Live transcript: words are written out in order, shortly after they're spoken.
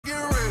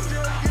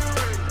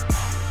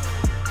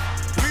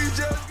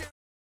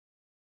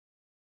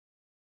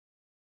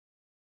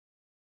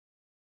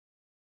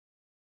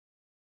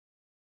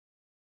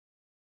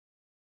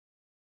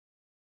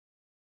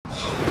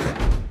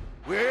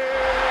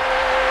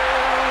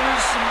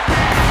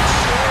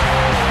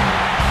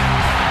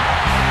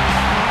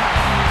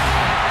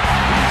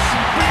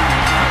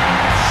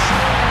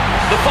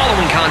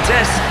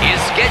contest is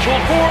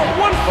scheduled for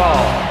one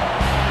fall.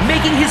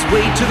 Making his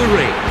way to the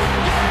ring,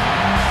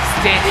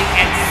 standing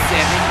at 7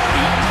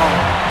 feet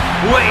tall,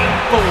 weighing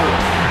 425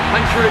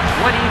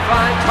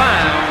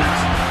 pounds,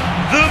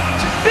 The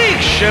Big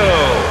Show.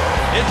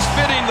 It's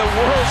fitting the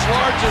world's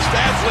largest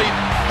athlete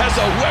has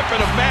a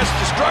weapon of mass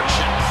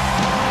destruction.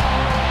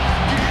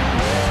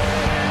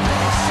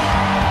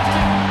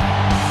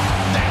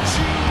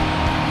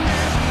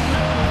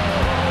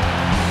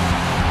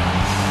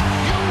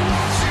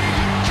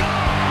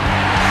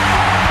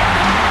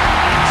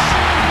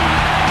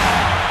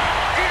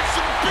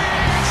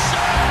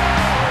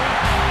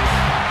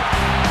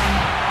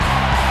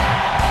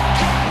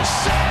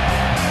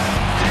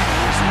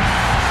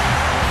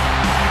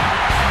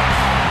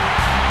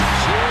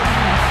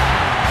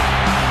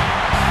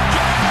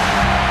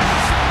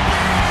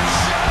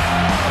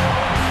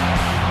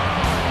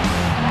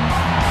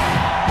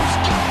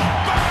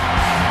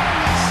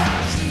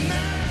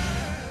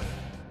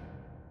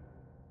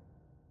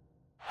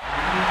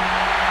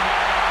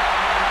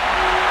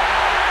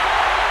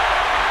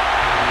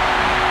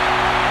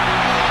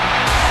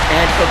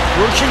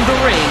 Approaching the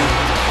ring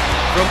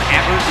from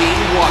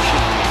Aberdeen,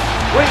 Washington,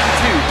 weighing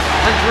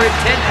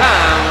 210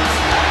 pounds,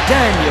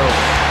 Daniel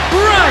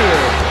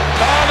Bryan.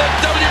 Oh, the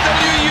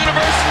WWE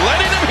Universe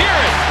letting him hear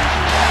it.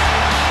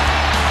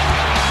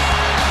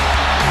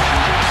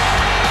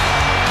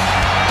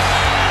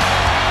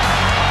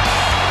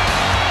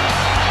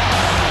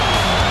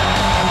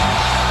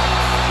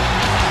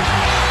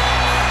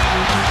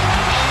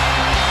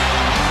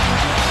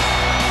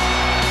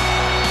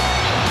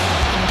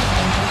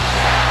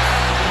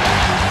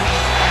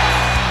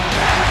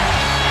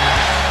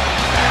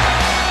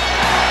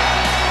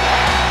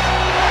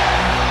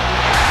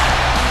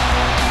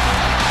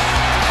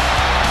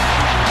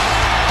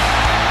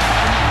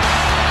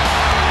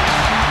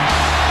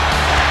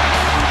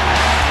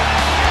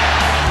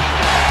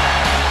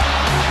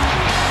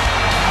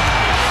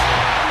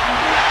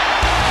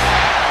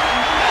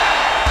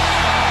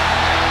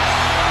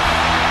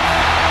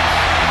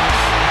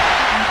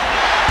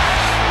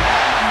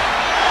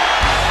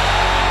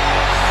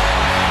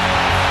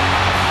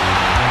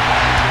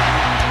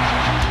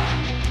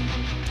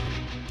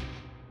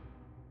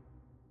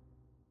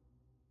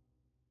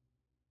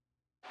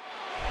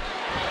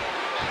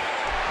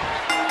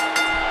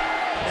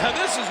 Now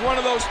this is one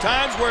of those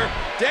times where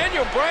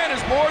Daniel Bryan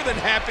is more than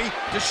happy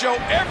to show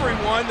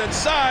everyone that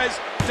size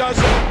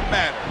doesn't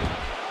matter.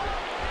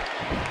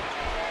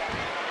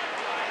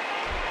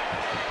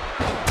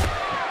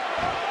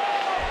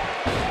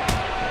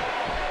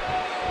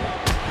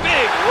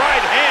 Big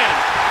right hand.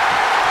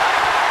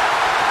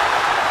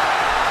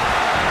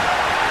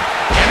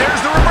 And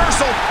there's the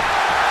reversal.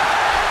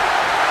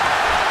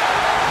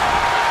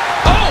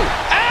 Oh,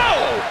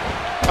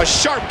 ow! A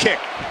sharp kick.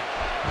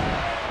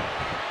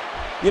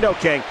 You know,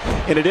 King,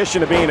 in addition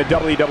to being a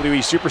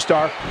WWE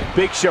superstar,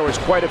 Big Show has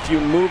quite a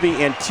few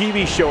movie and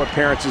TV show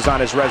appearances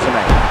on his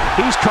resume.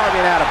 He's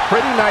carving out a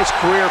pretty nice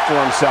career for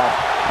himself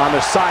on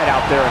the side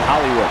out there in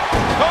Hollywood.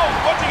 Oh,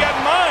 what's he got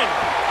in mind?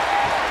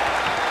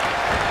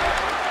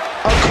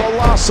 A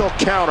colossal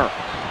counter.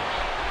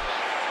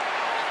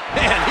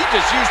 Man, he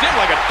just used him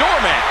like a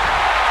doormat.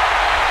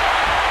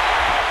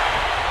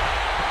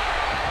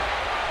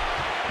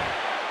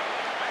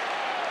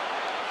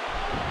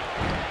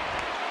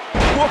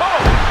 Whoa,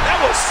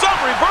 that was some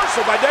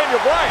reversal by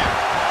Daniel Bryan.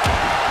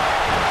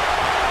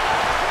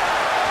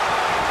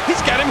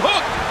 He's got him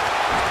hooked.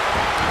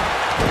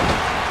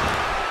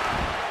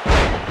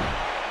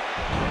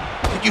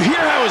 Did you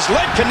hear how his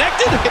leg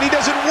connected? And he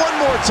does it one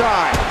more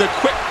time. The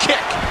quick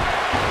kick.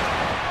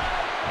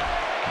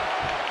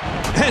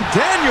 And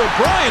Daniel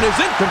Bryan is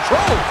in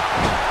control.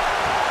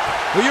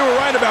 Well, you were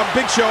right about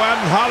Big Show out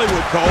in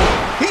Hollywood, Cole.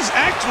 He's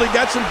actually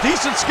got some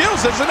decent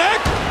skills as an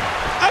actor.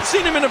 I've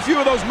seen him in a few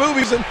of those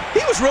movies, and he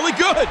was really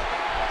good.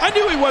 I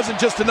knew he wasn't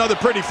just another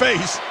pretty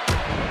face.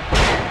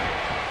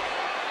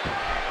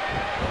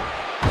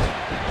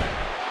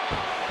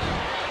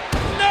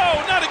 No,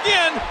 not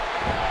again.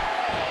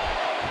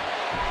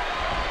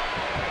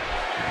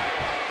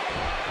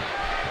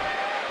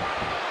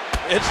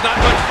 It's not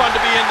much fun to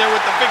be in there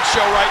with the Big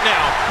Show right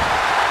now.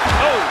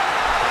 Oh.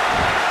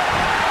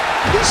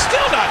 He's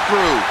still not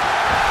through.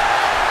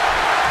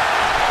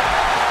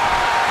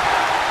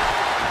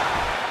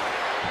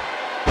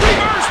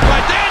 Reversed by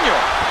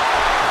Daniel.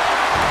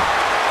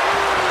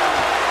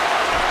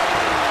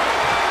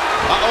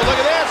 Uh-oh, look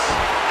at this.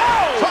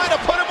 Oh. Trying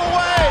to put him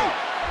away.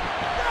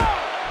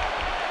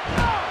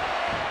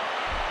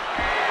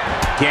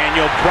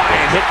 Daniel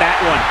Bryan hit that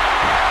one.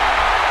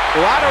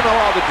 Well, I don't know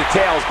all the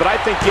details, but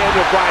I think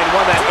Daniel Bryan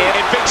won that,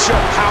 and Big Show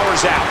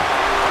powers out.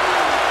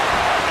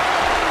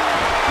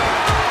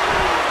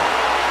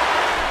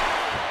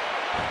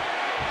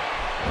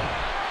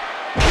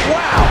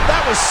 Wow,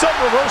 that was some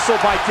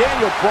reversal by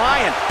Daniel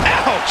Bryan.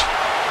 Ouch!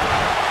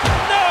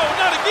 No,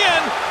 not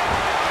again!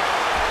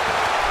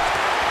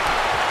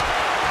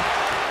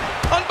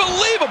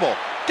 Unbelievable!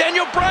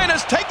 Daniel Bryan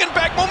has taken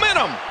back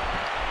momentum.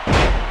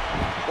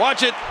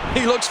 Watch it.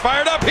 He looks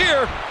fired up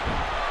here.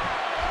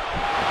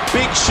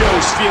 Big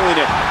Show's feeling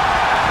it.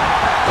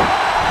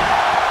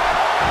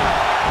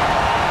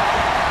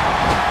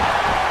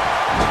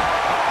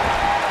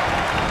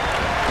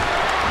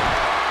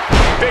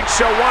 Big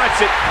Show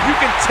wants it. You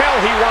can tell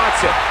he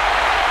wants it.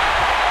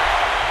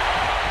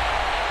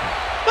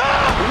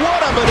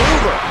 What a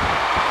maneuver.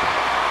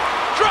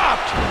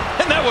 Dropped.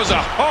 And that was a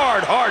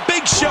hard.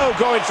 Big Show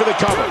going for the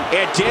cover.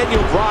 And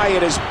Daniel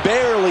Bryan is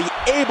barely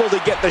able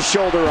to get the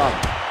shoulder up.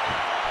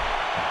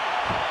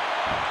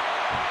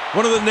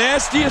 One of the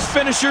nastiest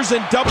finishers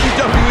in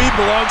WWE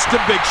belongs to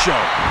Big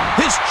Show.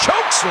 His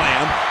choke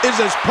slam is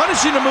as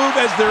punishing a move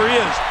as there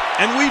is,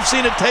 and we've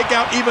seen it take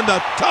out even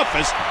the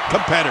toughest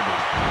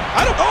competitors.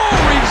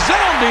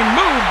 Resounding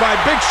move by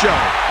Big Show.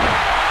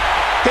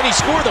 Can he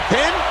score the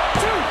pin?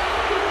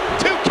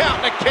 Two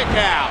count and a kick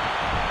out.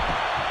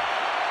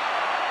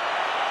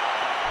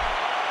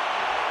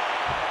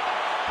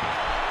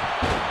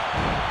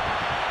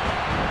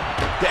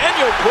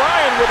 Daniel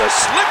Bryan with a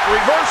slick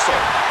reversal.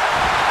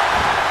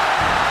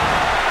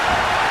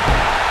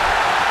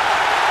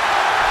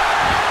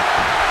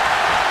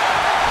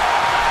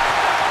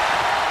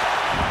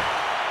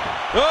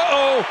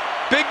 Uh-oh,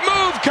 big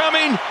move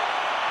coming.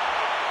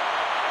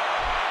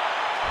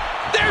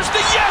 There's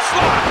the yes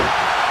lock.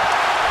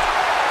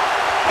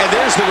 And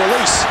there's the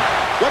release.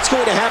 What's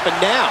going to happen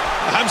now?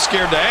 I'm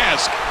scared to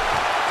ask.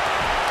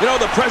 You know,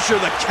 the pressure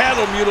the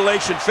cattle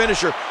mutilation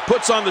finisher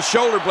puts on the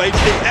shoulder blades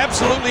is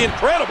absolutely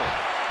incredible.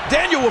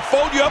 Daniel will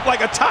fold you up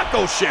like a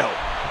taco shell.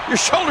 Your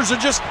shoulders are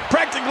just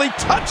practically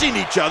touching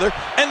each other,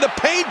 and the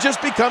pain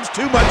just becomes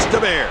too much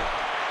to bear.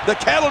 The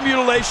cattle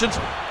mutilation's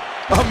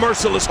a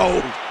merciless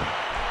hold.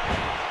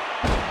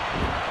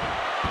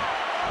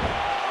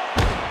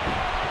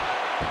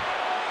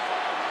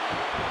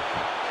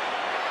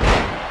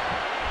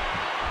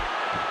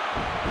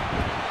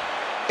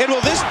 And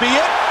will this be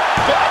it?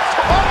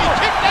 Oh, he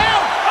kicked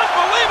out!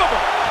 Unbelievable!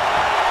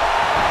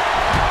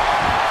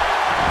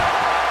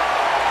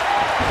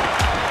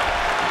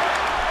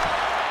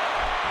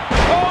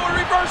 Oh, a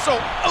reversal!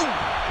 Oh!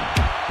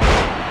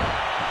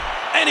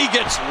 And he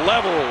gets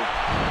leveled.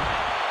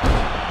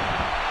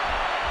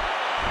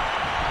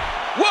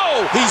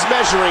 Whoa! He's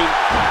measuring.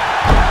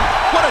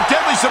 What a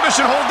deadly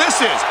submission hold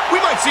this is. We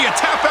might see a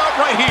tap out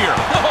right here.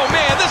 Oh,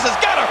 man, this has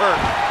got to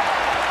hurt.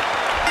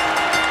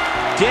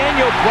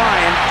 Daniel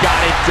Bryan got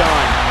it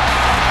done.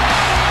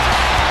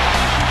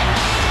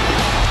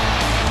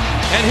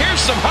 And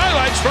here's some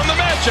highlights from the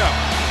matchup.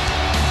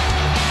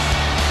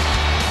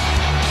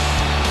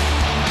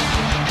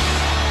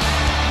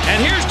 And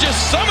here's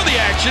just some of the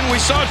action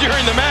we saw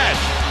during the match.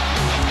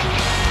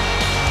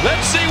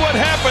 Let's see what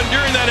happened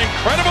during that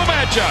incredible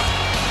matchup.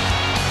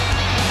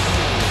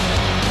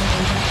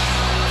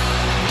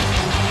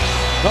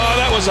 Oh,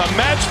 that was a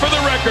match for the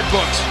record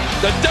books.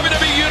 The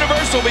WWE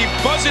Universe will be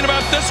buzzing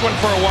about this one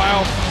for a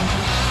while.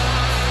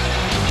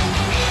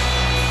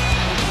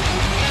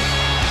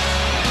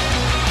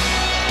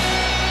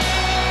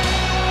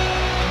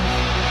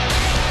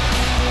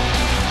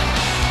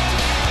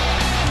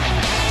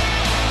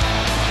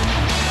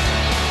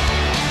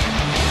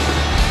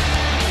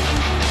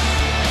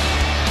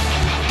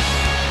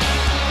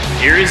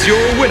 Here is your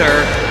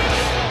winner,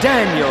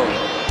 Daniel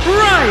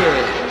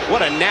Bryan.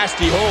 What a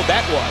nasty hold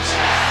that was.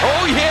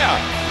 Oh, yeah.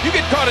 You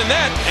get caught in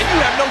that, and you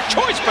have no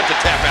choice but to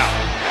tap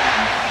out.